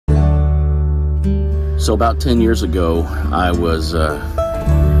So about 10 years ago, I was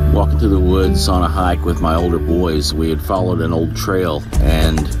walking through the woods on a hike with my older boys. We had followed an old trail,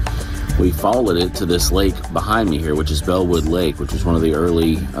 and we followed it to this lake behind me here, which is Bellwood Lake, which is one of the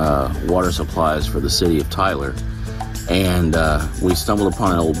early water supplies for the city of Tyler. And we stumbled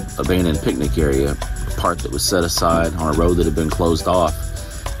upon an old abandoned picnic area, a part that was set aside on a road that had been closed off.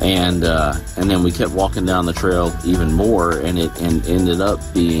 And then we kept walking down the trail even more, and it ended up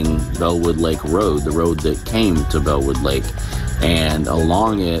being Bellwood Lake Road, the road that came to Bellwood Lake. And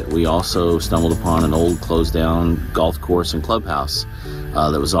along it, we also stumbled upon an old closed down golf course and clubhouse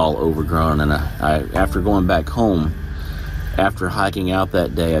that was all overgrown. And after going back home, after hiking out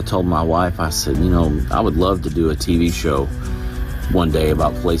that day, I told my wife, I said, you know, I would love to do a TV show one day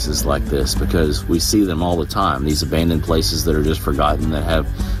about places like this, because we see them all the time, these abandoned places that are just forgotten, that have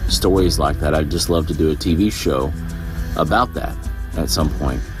stories like that. I'd just love to do a TV show about that at some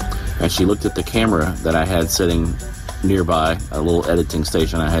point. And she looked at the camera that I had sitting nearby, a little editing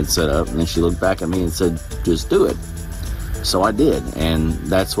station I had set up, and then she looked back at me and said, just do it. So I did, and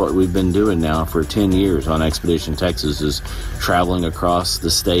that's what we've been doing now for 10 years on Expedition Texas, is traveling across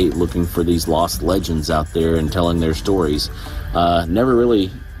the state looking for these lost legends out there and telling their stories. Never really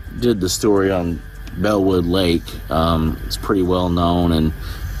did the story on Bellwood Lake. It's pretty well known and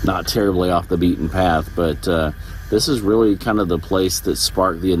not terribly off the beaten path, but this is really kind of the place that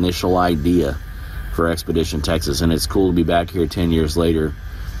sparked the initial idea for Expedition Texas, and it's cool to be back here 10 years later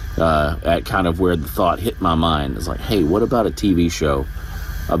at kind of where the thought hit my mind. It's like, hey, what about a TV show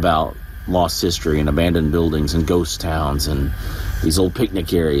about lost history and abandoned buildings and ghost towns and these old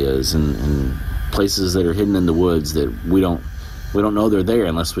picnic areas and places that are hidden in the woods that we don't know they're there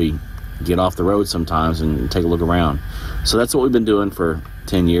unless we get off the road sometimes and take a look around. So that's what we've been doing for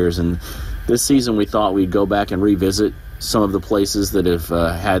 10 years, and this season we thought we'd go back and revisit some of the places that have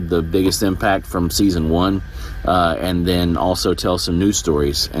had the biggest impact from season 1, and then also tell some news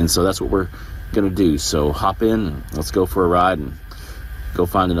stories. And so that's what we're going to do. So hop in and let's go for a ride and go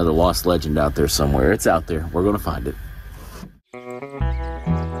find another lost legend out there somewhere. It's out there. We're going to find it.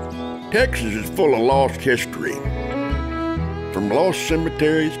 Texas is full of lost history, from lost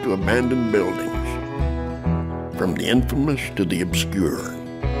cemeteries to abandoned buildings, from the infamous to the obscure.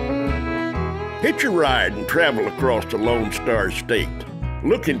 Hitch a ride and travel across the Lone Star State,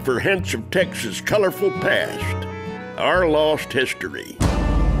 looking for hints of Texas' colorful past, our lost history.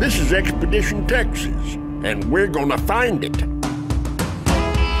 This is Expedition Texas, and we're gonna find it.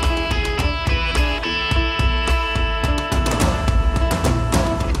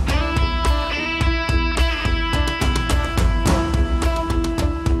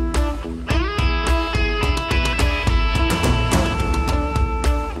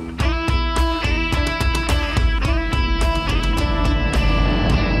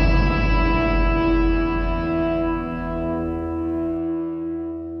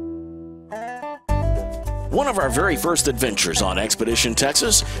 One of our very first adventures on Expedition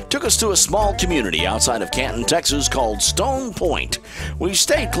Texas took us to a small community outside of Canton, Texas called Stone Point. We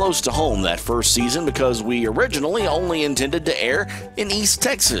stayed close to home that first season because we originally only intended to air in East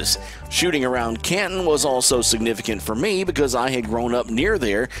Texas. Shooting around Canton was also significant for me because I had grown up near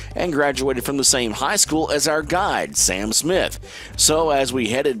there and graduated from the same high school as our guide, Sam Smith. So as we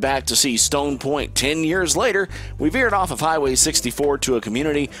headed back to see Stone Point 10 years later, we veered off of Highway 64 to a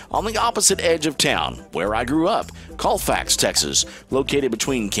community on the opposite edge of town, where I grew up. Colfax, Texas, located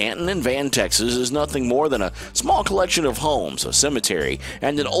between Canton and Van, Texas, is nothing more than a small collection of homes, a cemetery,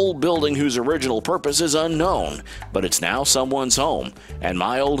 and an old building whose original purpose is unknown, but it's now someone's home. And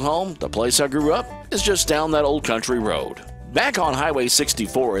my old home, the place I grew up, is just down that old country road. Back on Highway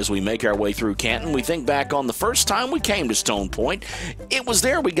 64, as we make our way through Canton, we think back on the first time we came to Stone Point. It was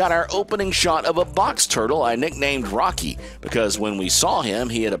there we got our opening shot of a box turtle I nicknamed Rocky, because when we saw him,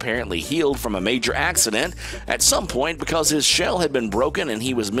 he had apparently healed from a major accident at some point because his shell had been broken and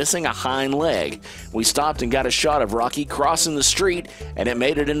he was missing a hind leg. We stopped and got a shot of Rocky crossing the street, and it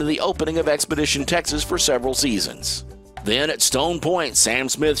made it into the opening of Expedition Texas for several seasons. Then at Stone Point, Sam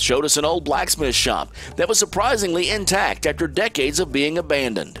Smith showed us an old blacksmith shop that was surprisingly intact after decades of being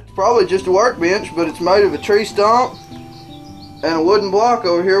abandoned. Probably just a workbench, but it's made of a tree stump and a wooden block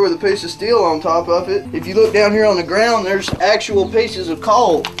over here with a piece of steel on top of it. If you look down here on the ground, there's actual pieces of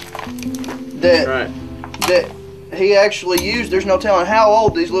coal that he actually used. There's no telling how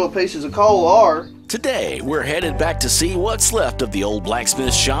old these little pieces of coal are. Today, we're headed back to see what's left of the old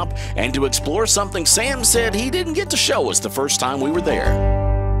blacksmith shop and to explore something Sam said he didn't get to show us the first time we were there.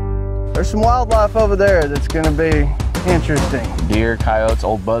 There's some wildlife over there that's going to be interesting. Deer, coyotes,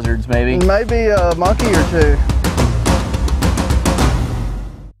 old buzzards maybe? Maybe a monkey or two.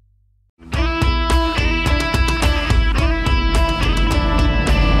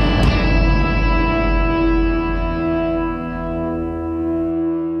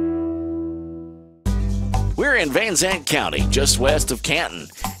 in Van Zandt County, just west of Canton,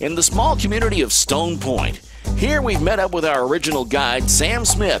 in the small community of Stone Point. Here we've met up with our original guide, Sam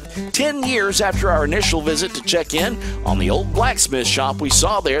Smith, 10 years after our initial visit to check in on the old blacksmith shop we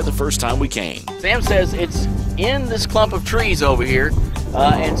saw there the first time we came. Sam says it's in this clump of trees over here,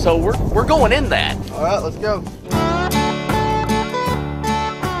 and so we're going in that. All right, let's go.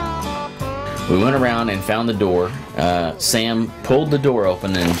 We went around and found the door. Sam pulled the door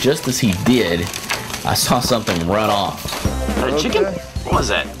open, and just as he did, I saw something run off. A chicken? What was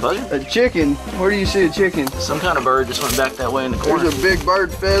that, Buzzer? A chicken. Where do you see a chicken? Some kind of bird just went back that way in the corner. There's a big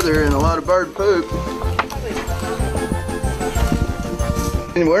bird feather and a lot of bird poop.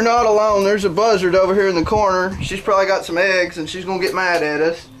 And we're not alone. There's a buzzard over here in the corner. She's probably got some eggs and she's gonna get mad at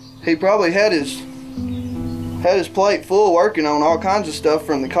us. He probably had his plate full working on all kinds of stuff,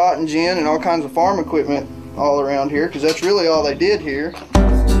 from the cotton gin and all kinds of farm equipment all around here, because that's really all they did here.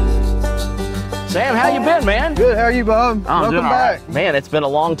 Sam, how you been, man? Good, how are you, Bob? Welcome back. Man, it's been a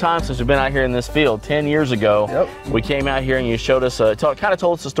long time since we've been out here in this field. 10 years ago, we came out here and you showed us, kind of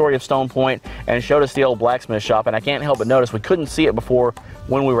told us the story of Stone Point and showed us the old blacksmith shop. And I can't help but notice we couldn't see it before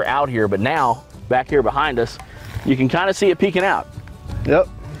when we were out here, but now, back here behind us, you can kind of see it peeking out. Yep.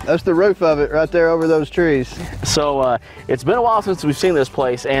 That's the roof of it right there over those trees. So it's been a while since we've seen this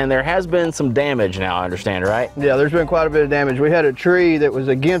place, and there has been some damage now, I understand, right? Yeah, there's been quite a bit of damage. We had a tree that was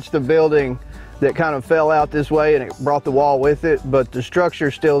against the building that kind of fell out this way, and it brought the wall with it, but the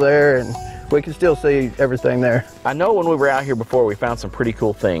structure's still there, and we can still see everything there. I know when we were out here before, we found some pretty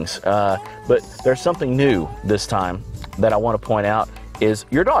cool things, but there's something new this time that I want to point out. Is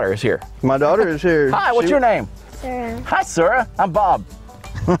your daughter is here. My daughter is here. Hi, what's your name? Sarah. Hi, Sarah. I'm Bob.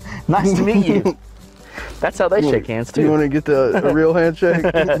 Nice to meet you. That's how they shake hands too. You want to get a real handshake?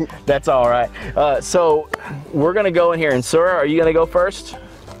 That's all right. So we're gonna go in here, and Sarah, are you gonna go first?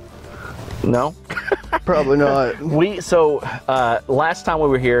 No? Probably not. Last time we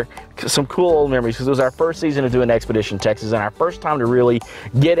were here, some cool old memories, because it was our first season of doing Expedition Texas and our first time to really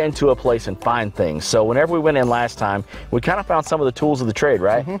get into a place and find things. So whenever we went in last time, we kind of found some of the tools of the trade,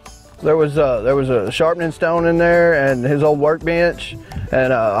 right? Mm-hmm. There was a sharpening stone in there and his old workbench,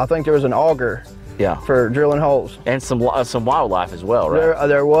 and I think there was an auger. Yeah. For drilling holes. And some wildlife as well, right?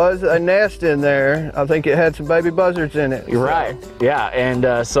 There was a nest in there. I think it had some baby buzzards in it. You're right. Yeah,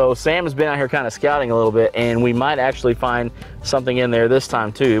 and so Sam has been out here kind of scouting a little bit, and we might actually find something in there this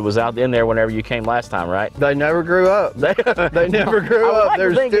time too. It was out in there whenever you came last time, right? They never grew up. They never grew up.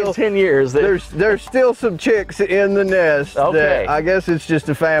 There's still 10 years. There's still some chicks in the nest. Okay. I guess it's just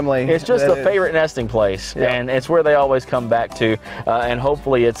a family. It's just a favorite nesting place, and it's where they always come back to, and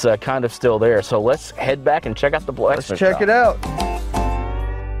hopefully it's kind of still there. So let's head back and check out the blacksmith shop. Let's check it out.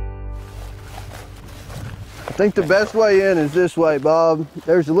 I think the best way in is this way, Bob.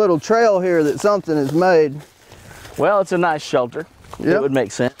 There's a little trail here that something has made. Well, it's a nice shelter. Yep. It would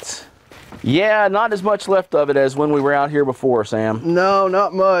make sense. Yeah, not as much left of it as when we were out here before, Sam. No,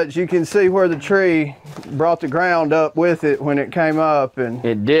 not much. You can see where the tree brought the ground up with it when it came up. And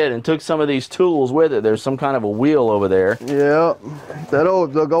it did, and took some of these tools with it. There's some kind of a wheel over there. Yeah, the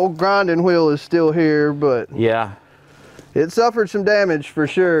old grinding wheel is still here, but yeah, it suffered some damage for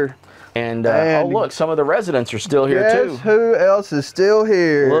sure. And oh look, some of the residents are still here too. Guess who else is still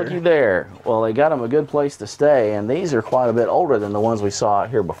here? Looky there. Well, they got them a good place to stay, and these are quite a bit older than the ones we saw out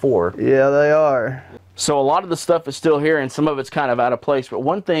here before. Yeah, they are. So a lot of the stuff is still here, and some of it's kind of out of place. But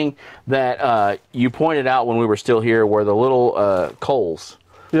one thing that you pointed out when we were still here were the little coals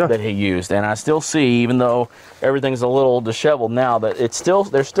that he used, and I still see, even though everything's a little disheveled now, that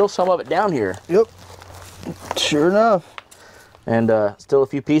there's still some of it down here. Yep. Sure enough. And still a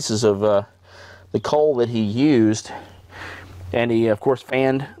few pieces of the coal that he used, and he of course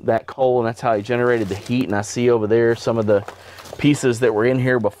fanned that coal, and that's how he generated the heat. And I see over there some of the pieces that were in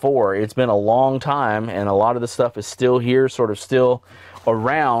here before. It's been a long time, and a lot of the stuff is still here, sort of still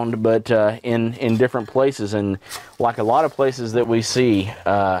around, but in different places. And like a lot of places that we see,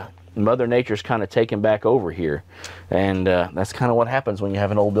 Mother Nature's kind of taken back over here, and that's kind of what happens when you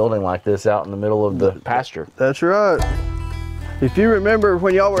have an old building like this out in the middle of the pasture. That's right. If you remember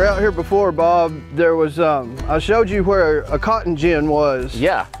when y'all were out here before, Bob, there was I showed you where a cotton gin was.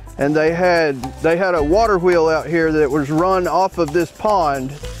 Yeah. And they had a water wheel out here that was run off of this pond,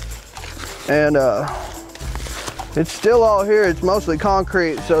 and it's still all here. It's mostly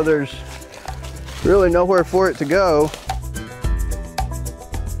concrete, so there's really nowhere for it to go.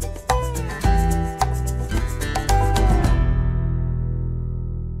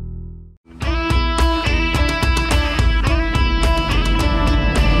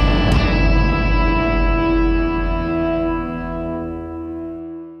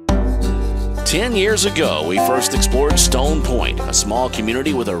 10 years ago, we first explored Stone Point, a small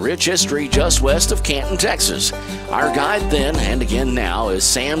community with a rich history just west of Canton, Texas. Our guide then, and again now, is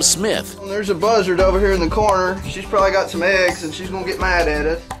Sam Smith. There's a buzzard over here in the corner. She's probably got some eggs and she's gonna get mad at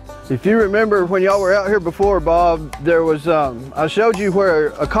us. If you remember when y'all were out here before, Bob, there was, I showed you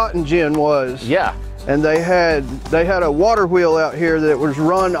where a cotton gin was. Yeah. And they had a water wheel out here that was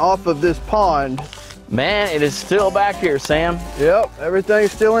run off of this pond. Man, it is still back here, Sam. Yep,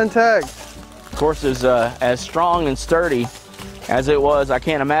 everything's still intact. Of course, is as strong and sturdy as it was. I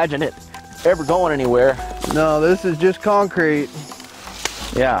can't imagine it ever going anywhere. No, this is just concrete.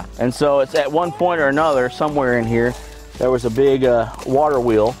 Yeah, and so it's at one point or another, somewhere in here, there was a big water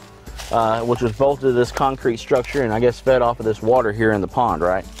wheel, which was bolted to this concrete structure and I guess fed off of this water here in the pond,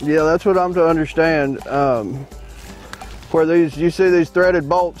 right? Yeah, that's what I'm to understand. Where you see these threaded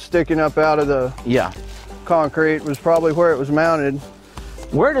bolts sticking up out of the concrete was probably where it was mounted.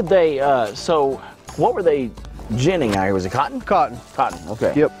 Where did they, so what were they ginning out here? Was it cotton? Cotton. Cotton,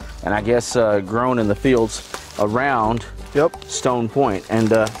 okay. Yep. And I guess grown in the fields around Stone Point. And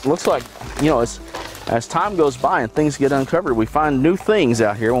looks like, you know, as time goes by and things get uncovered, we find new things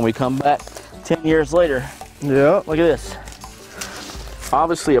out here when we come back 10 years later. Yep. Look at this.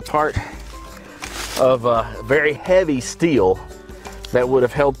 Obviously a part of very heavy steel that would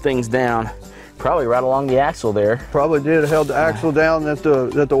have held things down, probably right along the axle there. Probably did held the axle down that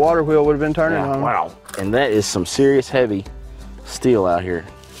the water wheel would have been turning on. Wow. And that is some serious heavy steel out here.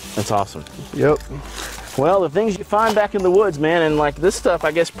 That's awesome. Yep. Well, the things you find back in the woods, man, and like this stuff,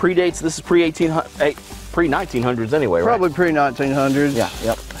 I guess predates. This is pre-1900s anyway, right? Probably pre-1900s. Yeah.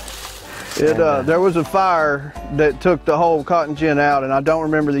 Yep. There was a fire that took the whole cotton gin out, and I don't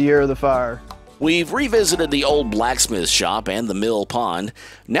remember the year of the fire. We've revisited the old blacksmith shop and the mill pond.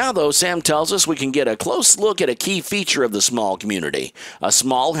 Now, though, Sam tells us we can get a close look at a key feature of the small community. A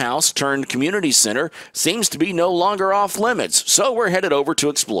small house turned community center seems to be no longer off limits, so we're headed over to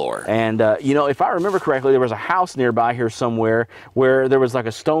explore. And, you know, if I remember correctly, there was a house nearby here somewhere where there was like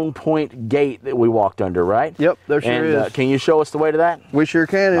a Stone Point gate that we walked under, right? Yep, there sure is. Can you show us the way to that? We sure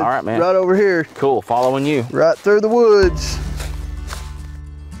can. All right, man. Right over here. Cool, following you. Right through the woods.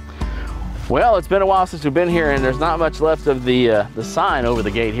 Well, it's been a while since we've been here, and there's not much left of the sign over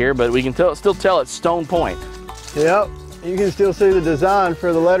the gate here, but we can still tell it's Stone Point. Yep, you can still see the design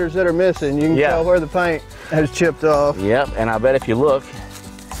for the letters that are missing. You can tell where the paint has chipped off. Yep, and I bet if you look,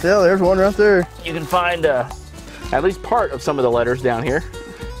 yeah, there's one right there. You can find at least part of some of the letters down here.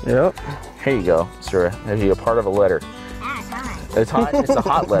 Yep. Here you go, sir. There's a part of a letter. It's hot. It's a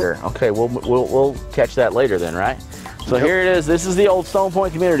hot letter. Okay, we'll catch that later then, right? So here it is. This is the old Stone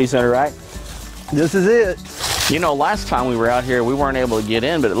Point Community Center, right? This is it. You know, last time we were out here, we weren't able to get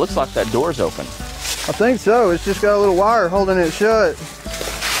in, but it looks like that door's open. I think so. It's just got a little wire holding it shut.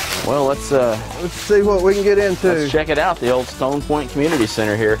 Well, let's see what we can get into. Let's check it out, the old Stone Point Community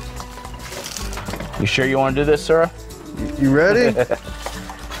Center here. You sure you want to do this, Sarah? You ready?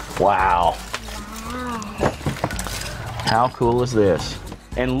 Wow. How cool is this?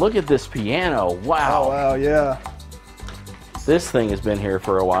 And look at this piano. Wow. Oh, wow, yeah. This thing has been here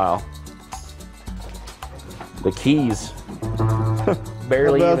for a while. The keys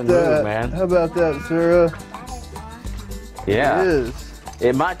barely even move, man. How about that, Sarah? Yeah. It is.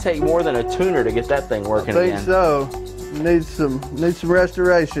 It might take more than a tuner to get that thing working again. I think so. Needs some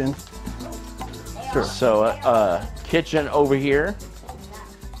restoration. Sure. So, kitchen over here,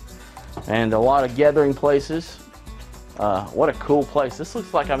 and a lot of gathering places. What a cool place. This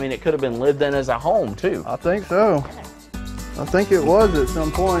looks like, I mean, it could have been lived in as a home, too. I think so. I think it was at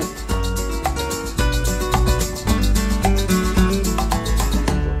some point.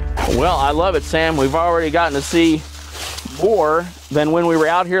 Well, I love it, Sam. We've already gotten to see more than when we were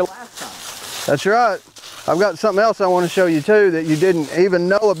out here last time. That's right. I've got something else I want to show you, too, that you didn't even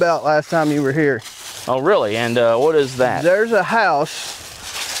know about last time you were here. Oh, really? And what is that? There's a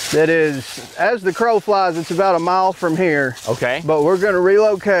house that is, as the crow flies, it's about a mile from here. Okay. But we're going to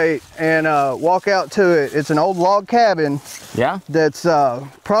relocate and walk out to it. It's an old log cabin. Yeah? That's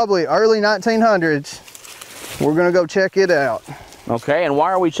probably early 1900s. We're going to go check it out. Okay, and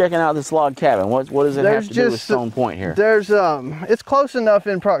why are we checking out this log cabin? What does it have to do with Stone Point here? It's close enough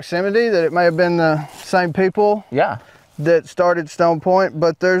in proximity that it may have been the same people that started Stone Point,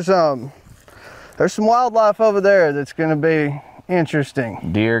 but there's some wildlife over there that's going to be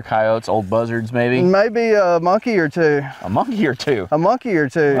interesting. Deer, coyotes, old buzzards, maybe? Maybe a monkey or two. A monkey or two? A monkey or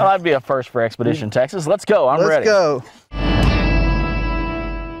two. Well, that'd be a first for Expedition Texas. Let's go. I'm ready. Let's go.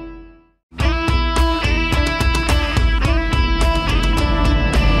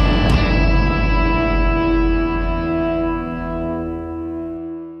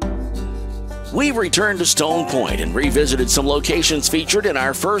 We've returned to Stone Point and revisited some locations featured in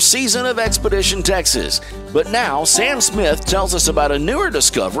our first season of Expedition Texas. But now, Sam Smith tells us about a newer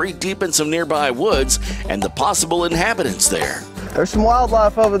discovery deep in some nearby woods and the possible inhabitants there. There's some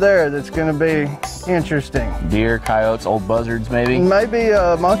wildlife over there that's going to be interesting. Deer, coyotes, old buzzards, maybe? Maybe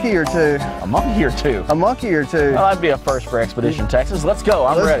a monkey or two. A monkey or two? A monkey or two. Well, that'd be a first for Expedition Texas. Let's go.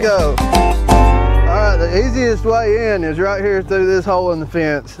 I'm ready. Let's go. All right, the easiest way in is right here through this hole in the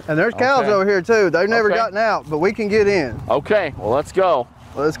fence. And there's cows over here too. They've never gotten out, but we can get in. Okay, well, let's go.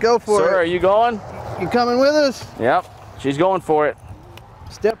 Let's go for it. Sir, are you going? You coming with us? Yep, she's going for it.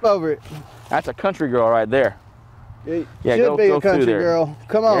 Step over it. That's a country girl right there. Yeah, should be a country girl.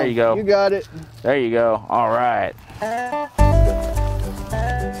 Come on. There you go. You got it. There you go. All right.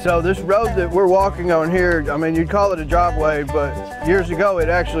 So this road that we're walking on here, I mean, you'd call it a driveway, but years ago it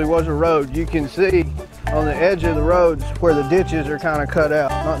actually was a road. You can see on the edge of the roads where the ditches are kind of cut out.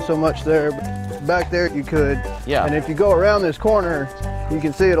 Not so much there, but back there you could. Yeah. And if you go around this corner, you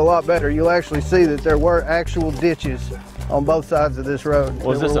can see it a lot better. You'll actually see that there were actual ditches on both sides of this road.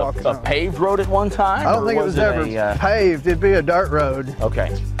 Was this a paved road at one time? I don't think it was ever paved. It'd be a dirt road.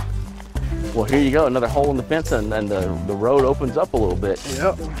 Okay. Well, here you go, another hole in the fence, and the road opens up a little bit.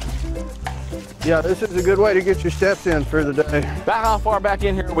 Yep. Yeah, this is a good way to get your steps in for the day. About how far back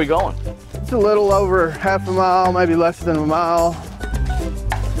in here are we going? It's a little over half a mile, maybe less than a mile.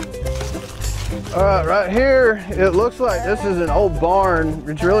 All right, right here, it looks like this is an old barn.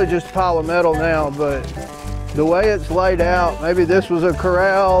 It's really just a pile of metal now, but the way it's laid out, maybe this was a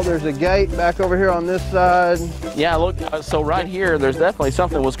corral. There's a gate back over here on this side. Yeah, look, so right here, there's definitely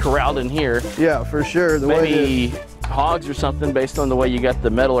something was corralled in here. Yeah, for sure. Maybe hogs or something based on the way you got the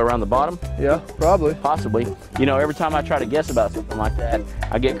metal around the bottom. Yeah, probably. Possibly. You know, every time I try to guess about something like that,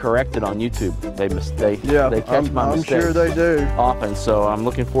 I get corrected on YouTube. They catch my mistakes. I'm sure they do. Often, so I'm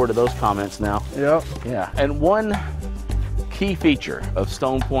looking forward to those comments now. Yep. Yeah, and one key feature of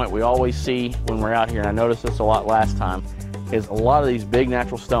Stone Point we always see when we're out here, and I noticed this a lot last time, is a lot of these big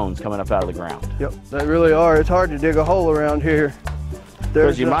natural stones coming up out of the ground. Yep, they really are. It's hard to dig a hole around here.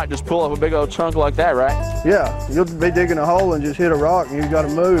 Because you might just pull up a big old chunk like that, right? Yeah, you'll be digging a hole and just hit a rock and you've got to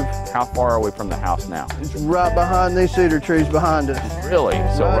move. How far are we from the house now? It's right behind these cedar trees behind us. Really?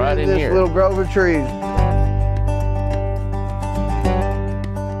 So right in this here. Little grove of trees.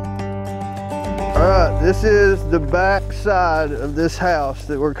 All right, this is the back side of this house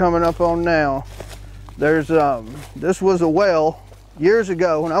that we're coming up on now. There's this was a well years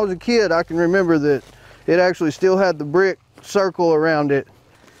ago. When I was a kid, I can remember that it actually still had the brick circle around it.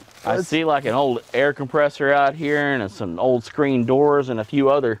 I see like an old air compressor out here and some old screen doors and a few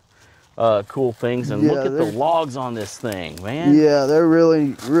other cool things. And look at the logs on this thing, man. Yeah, they're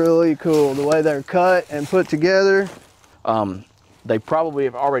really, really cool. The way they're cut and put together. They probably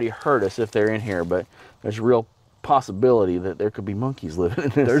have already heard us if they're in here, but there's a real possibility that there could be monkeys living in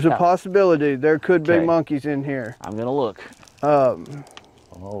this There's house. A possibility there could be monkeys in here. I'm gonna look. Oh,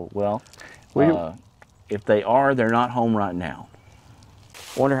 well, if they are, they're not home right now.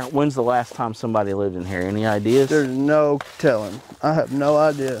 Wonder when's the last time somebody lived in here? Any ideas? There's no telling. I have no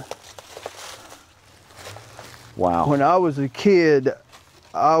idea. Wow. When I was a kid,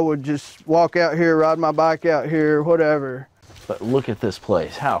 I would just walk out here, ride my bike out here, whatever. But look at this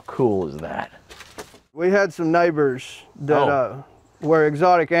place. How cool is that? We had some neighbors that were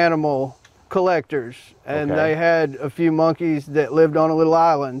exotic animal collectors, and they had a few monkeys that lived on a little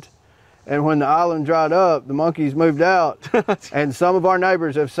island. And when the island dried up, the monkeys moved out, and some of our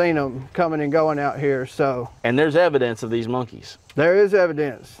neighbors have seen them coming and going out here. So. And there's evidence of these monkeys. There is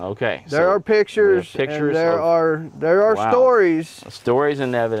evidence. Okay. There are pictures. And there are stories. Stories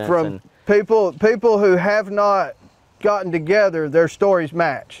and evidence from people who have not gotten together. Their stories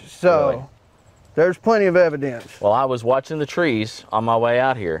match. So really? There's plenty of evidence. Well, I was watching the trees on my way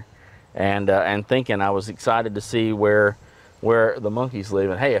out here, and thinking I was excited to see where the monkeys live.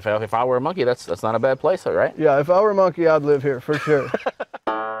 And hey, if I were a monkey, that's not a bad place, right? Yeah, if I were a monkey, I'd live here for sure.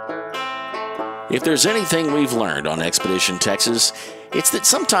 If there's anything we've learned on Expedition Texas, it's that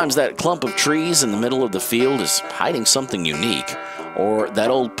sometimes that clump of trees in the middle of the field is hiding something unique, or that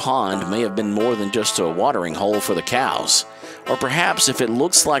old pond may have been more than just a watering hole for the cows. Or perhaps if it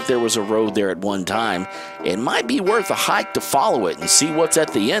looks like there was a road there at one time, it might be worth a hike to follow it and see what's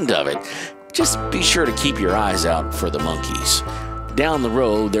at the end of it. Just be sure to keep your eyes out for the monkeys. Down the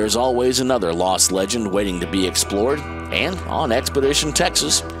road, there's always another lost legend waiting to be explored, and on Expedition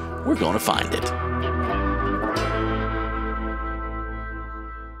Texas, we're going to find it.